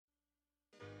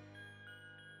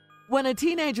When a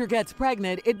teenager gets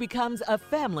pregnant, it becomes a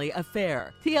family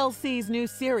affair. TLC's new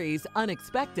series,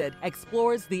 Unexpected,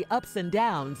 explores the ups and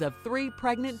downs of 3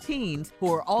 pregnant teens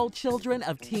who are all children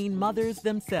of teen mothers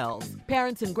themselves.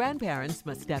 Parents and grandparents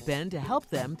must step in to help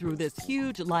them through this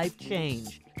huge life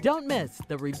change. Don't miss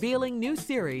the revealing new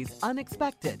series,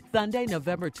 Unexpected, Sunday,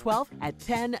 November 12th at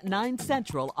 10/9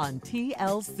 Central on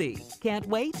TLC. Can't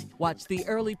wait? Watch the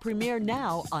early premiere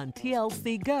now on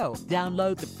TLC Go.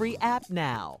 Download the free app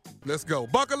now. Let's go.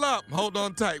 Buckle up. Hold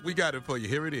on tight. We got it for you.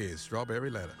 Here it is,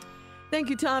 Strawberry Letter. Thank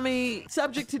you, Tommy.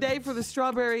 Subject today for the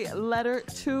Strawberry Letter,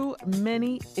 too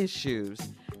many issues.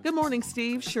 Good morning,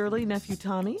 Steve, Shirley, nephew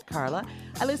Tommy, Carla.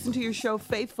 I listen to your show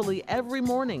faithfully every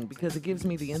morning because it gives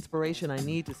me the inspiration I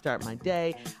need to start my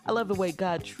day. I love the way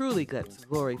God truly gets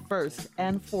glory first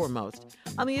and foremost.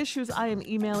 On the issues I am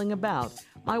emailing about,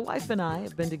 my wife and I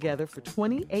have been together for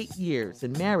 28 years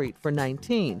and married for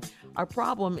 19. Our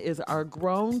problem is our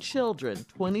grown children,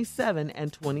 27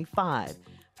 and 25.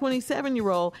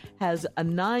 27-year-old has a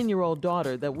 9-year-old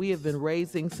daughter that we have been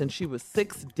raising since she was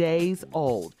 6 days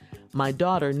old. My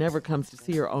daughter never comes to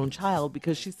see her own child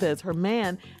because she says her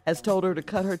man has told her to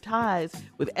cut her ties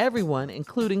with everyone,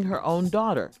 including her own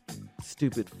daughter.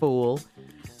 Stupid fool.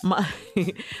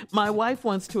 My wife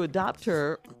wants to adopt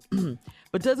her,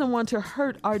 but doesn't want to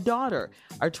hurt our daughter.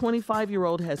 Our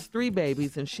 25-year-old has 3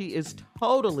 babies, and she is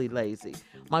totally lazy.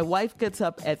 My wife gets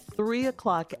up at 3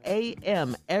 o'clock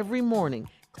a.m. every morning,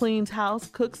 cleans house,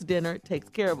 cooks dinner, takes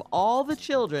care of all the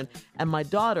children, and my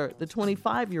daughter, the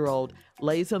 25-year-old,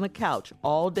 lays on the couch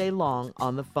all day long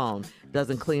on the phone,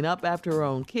 doesn't clean up after her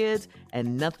own kids,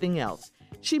 and nothing else.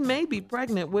 She may be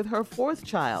pregnant with her 4th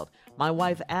child. My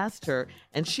wife asked her,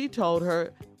 and she told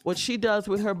her what she does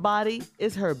with her body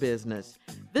is her business.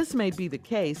 This may be the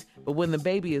case, but when the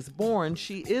baby is born,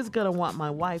 she is going to want my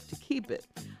wife to keep it.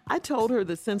 I told her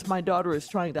that since my daughter is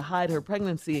trying to hide her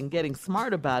pregnancy and getting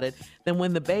smart about it, then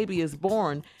when the baby is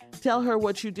born, tell her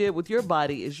what you did with your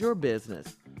body is your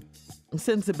business.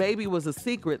 Since the baby was a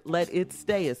secret, let it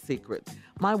stay a secret.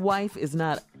 My wife is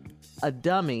not a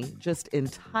dummy, just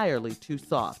entirely too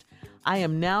soft. I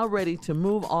am now ready to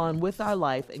move on with our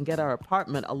life and get our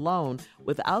apartment alone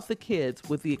without the kids,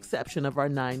 with the exception of our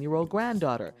 9-year-old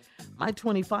granddaughter. My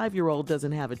 25-year-old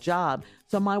doesn't have a job,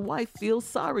 so my wife feels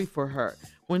sorry for her.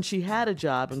 When she had a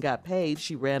job and got paid,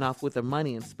 she ran off with her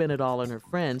money and spent it all on her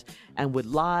friends and would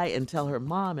lie and tell her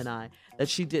mom and I that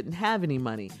she didn't have any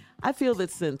money. I feel that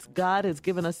since God has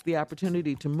given us the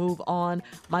opportunity to move on,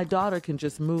 my daughter can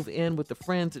just move in with the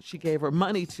friends that she gave her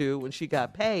money to when she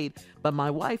got paid, but my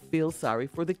wife feels sorry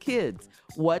for the kids.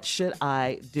 What should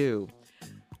I do?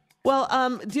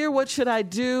 Well, dear, what should I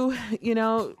do?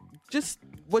 Just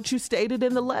what you stated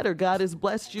in the letter. God has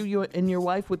blessed you and your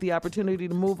wife with the opportunity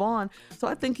to move on. So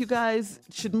I think you guys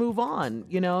should move on.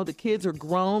 The kids are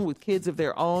grown with kids of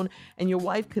their own, and your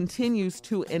wife continues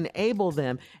to enable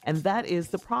them. And that is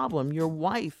the problem. Your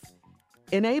wife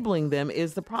enabling them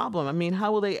is the problem. I mean,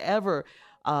 how will they ever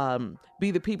be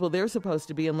the people they're supposed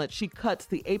to be unless she cuts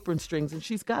the apron strings? And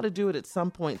she's got to do it at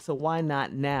some point, so why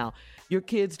not now? Your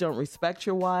kids don't respect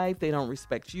your wife, they don't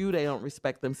respect you, they don't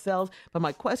respect themselves. But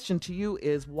my question to you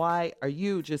is, why are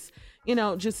you just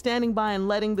standing by and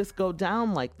letting this go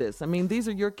down like this? I mean, these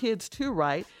are your kids too,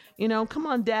 right? Come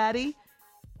on, daddy.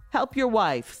 Help your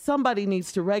wife. Somebody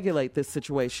needs to regulate this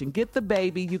situation. Get the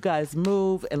baby, you guys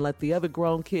move, and let the other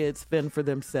grown kids fend for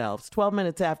themselves. 12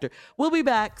 minutes after. We'll be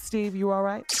back. Steve, you all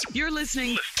right? You're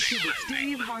listening to the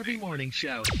Steve Harvey Morning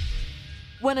Show.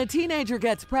 When a teenager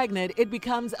gets pregnant, it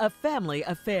becomes a family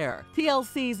affair.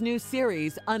 TLC's new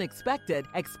series, Unexpected,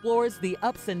 explores the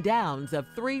ups and downs of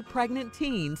 3 pregnant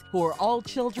teens who are all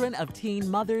children of teen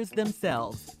mothers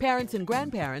themselves. Parents and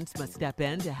grandparents must step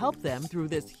in to help them through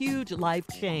this huge life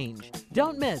change.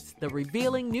 Don't miss the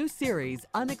revealing new series,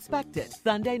 Unexpected,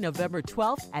 Sunday, November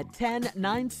 12th at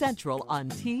 10/9 Central on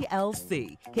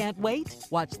TLC. Can't wait?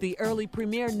 Watch the early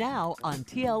premiere now on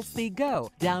TLC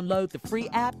Go. Download the free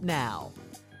app now.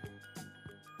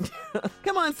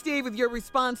 Come on, Steve, with your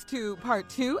response to part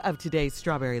 2 of today's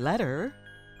Strawberry Letter.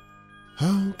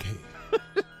 Okay.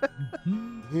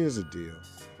 Here's the deal.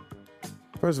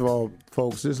 First of all,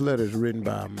 folks, this letter is written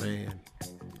by a man.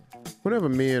 Whenever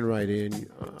men write in,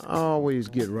 I always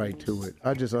get right to it.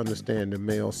 I just understand the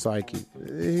male psyche.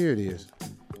 Here it is.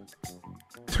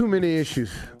 Too many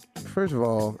issues. First of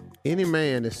all, any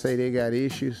man that say they got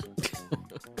issues,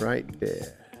 right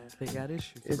there. They got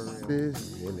issues. It's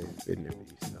really fitting to be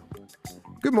so.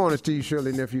 Good morning, Steve,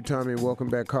 Shirley, nephew Tommy, and welcome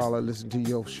back, Carla. I listen to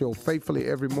your show faithfully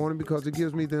every morning because it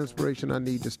gives me the inspiration I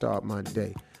need to start my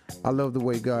day. I love the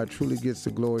way God truly gets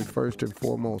the glory first and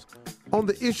foremost. On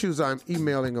the issues I'm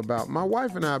emailing about, my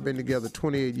wife and I have been together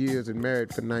 28 years and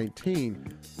married for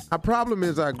 19. Our problem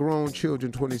is our grown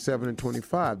children, 27 and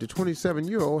 25. The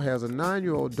 27-year-old has a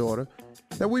 9-year-old daughter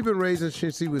that we've been raising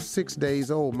since she was 6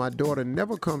 days old. My daughter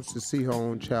never comes to see her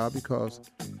own child because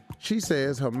she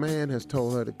says her man has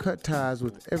told her to cut ties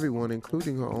with everyone,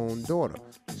 including her own daughter.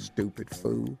 Stupid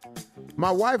fool.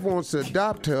 My wife wants to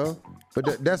adopt her,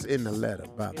 but that's in the letter,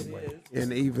 by the way.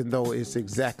 And even though it's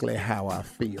exactly how I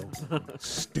feel.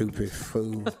 Stupid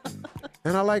fool.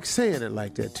 And I like saying it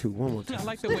like that, too. One more time. I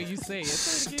like the way you say it.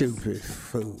 Stupid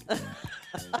fool.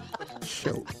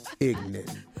 So ignorant.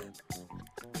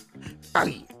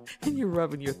 Ay. And you're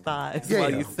rubbing your thighs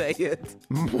while you say it.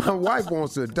 My wife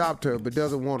wants to adopt her, but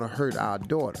doesn't want to hurt our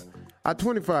daughter. Our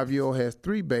 25-year-old has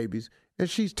 3 babies, and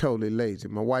she's totally lazy.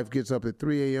 My wife gets up at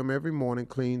 3 a.m. every morning,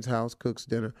 cleans house, cooks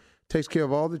dinner, takes care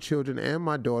of all the children and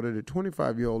my daughter. The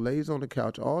 25-year-old lays on the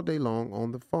couch all day long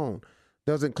on the phone,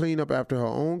 doesn't clean up after her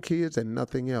own kids and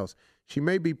nothing else. She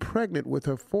may be pregnant with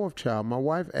her 4th child. My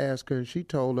wife asked her, and she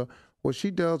told her what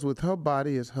she does with her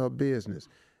body is her business.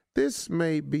 This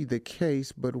may be the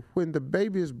case, but when the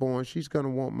baby is born, she's going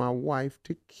to want my wife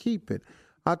to keep it.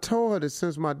 I told her that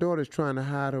since my daughter's trying to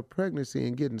hide her pregnancy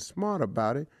and getting smart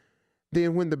about it,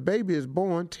 then when the baby is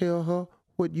born, tell her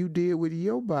what you did with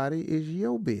your body is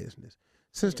your business.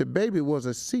 Since the baby was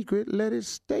a secret, let it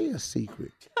stay a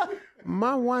secret.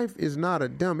 My wife is not a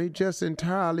dummy, just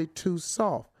entirely too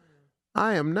soft.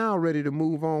 I am now ready to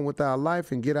move on with our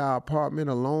life and get our apartment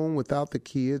alone without the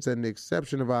kids and the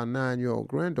exception of our 9-year-old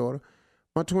granddaughter.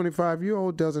 My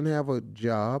 25-year-old doesn't have a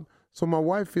job, so my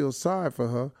wife feels sorry for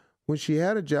her. When she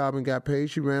had a job and got paid,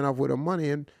 she ran off with her money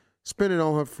and spent it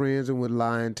on her friends and would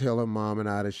lie and tell her mom and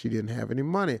I that she didn't have any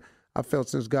money. I felt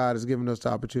since God has given us the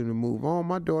opportunity to move on,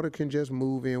 my daughter can just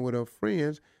move in with her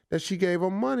friends that she gave her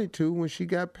money to when she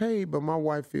got paid, but my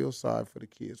wife feels sorry for the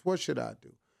kids. What should I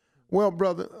do? Well,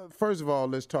 brother, first of all,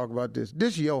 let's talk about this.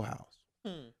 This is your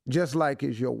house, just like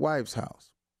it's your wife's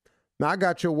house. Now, I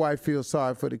got your wife feel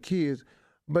sorry for the kids,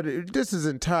 but this is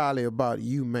entirely about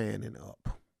you manning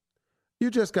up.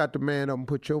 You just got to man up and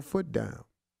put your foot down.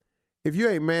 If you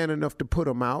ain't man enough to put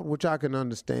them out, which I can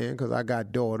understand because I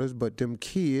got daughters, but them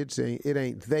kids, it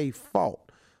ain't they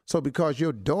fault. So because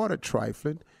your daughter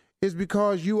trifling, it's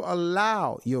because you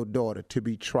allow your daughter to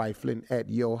be trifling at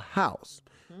your house.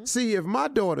 See, if my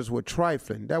daughters were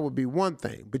trifling, that would be one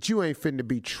thing. But you ain't finna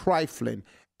be trifling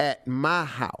at my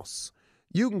house.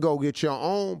 You can go get your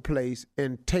own place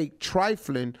and take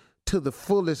trifling to the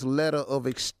fullest letter of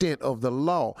extent of the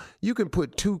law. You can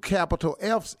put 2 capital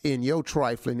F's in your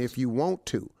trifling if you want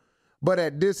to. But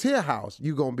at this here house,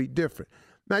 you're going to be different.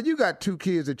 Now, you got 2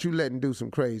 kids that you letting do some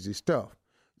crazy stuff.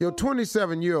 Your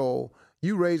 27-year-old,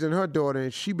 you raising her daughter,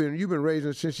 and you've been raising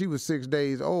her since she was 6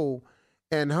 days old.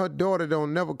 And her daughter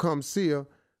don't never come see her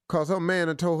because her man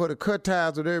had told her to cut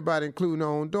ties with everybody, including her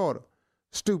own daughter.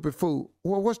 Stupid fool.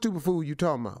 Well, what stupid fool you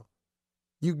talking about?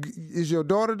 Is your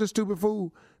daughter the stupid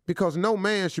fool? Because no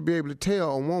man should be able to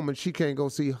tell a woman she can't go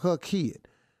see her kid.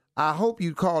 I hope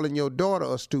you calling your daughter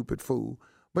a stupid fool.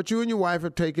 But you and your wife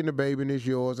have taken the baby and it's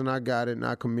yours, and I got it, and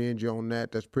I commend you on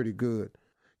that. That's pretty good.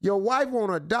 Your wife want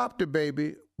to adopt the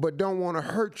baby, but don't want to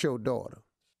hurt your daughter.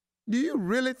 Do you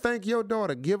really think your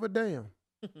daughter give a damn?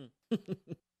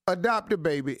 Adopt a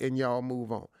baby and y'all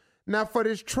move on. Now, for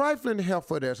this trifling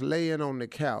heifer that's laying on the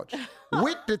couch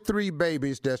with the 3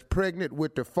 babies that's pregnant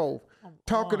with the 4th,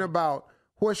 talking about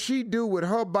what she do with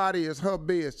her body is her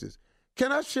business.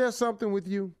 Can I share something with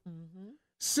you?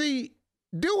 See,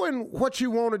 doing what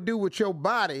you want to do with your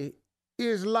body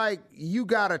is like you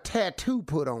got a tattoo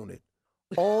put on it.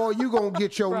 Or you going to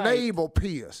get your navel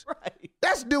pierced. Right.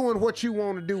 That's doing what you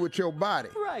want to do with your body.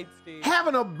 Right, Steve.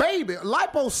 Having a baby,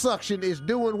 liposuction is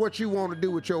doing what you want to do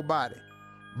with your body.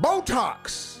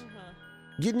 Botox,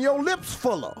 getting your lips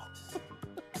fuller.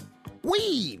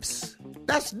 Weaves,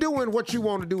 that's doing what you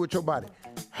want to do with your body.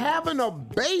 Having a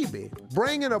baby,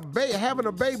 having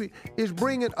a baby is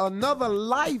bringing another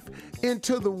life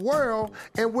into the world,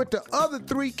 and with the other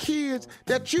 3 kids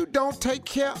that you don't take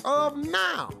care of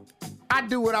now. I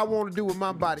do what I want to do with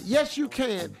my body. Yes, you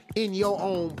can in your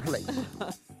own place.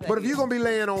 But if you're going to be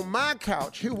laying on my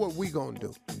couch, here's what we going to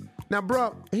do. Now,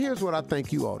 bro, here's what I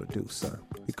think you ought to do, sir.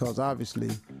 Because obviously,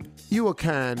 you a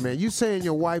kind man. You saying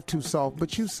your wife too soft,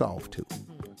 but you soft too.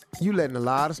 You letting a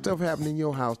lot of stuff happen in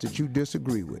your house that you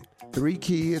disagree with. 3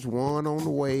 kids, 1 on the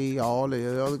way, all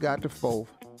the other got the 4th.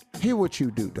 Here what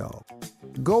you do, dog.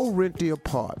 Go rent the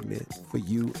apartment for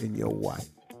you and your wife.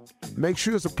 Make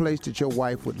sure it's a place that your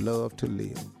wife would love to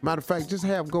live. Matter of fact, just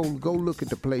go look at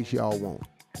the place y'all want.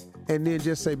 and then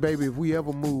just say, baby, if we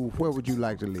ever move, where would you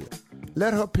like to live?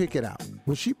 Let her pick it out.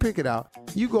 When she pick it out,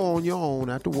 you go on your own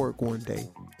after work one day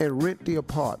and rent the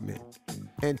apartment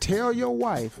and tell your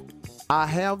wife, I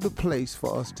have the place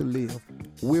for us to live.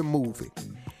 We're moving.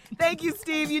 Thank you,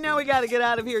 Steve. You know we got to get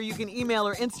out of here. You can email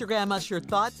or Instagram us your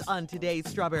thoughts on today's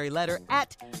Strawberry Letter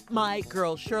at My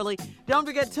Girl Shirley. Don't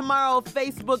forget tomorrow,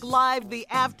 Facebook Live, the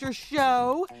after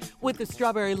show. With the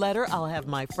Strawberry Letter, I'll have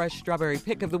my fresh strawberry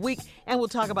pick of the week, and we'll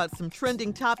talk about some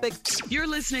trending topics. You're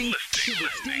listening to the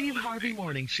Steve Harvey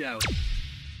Morning Show.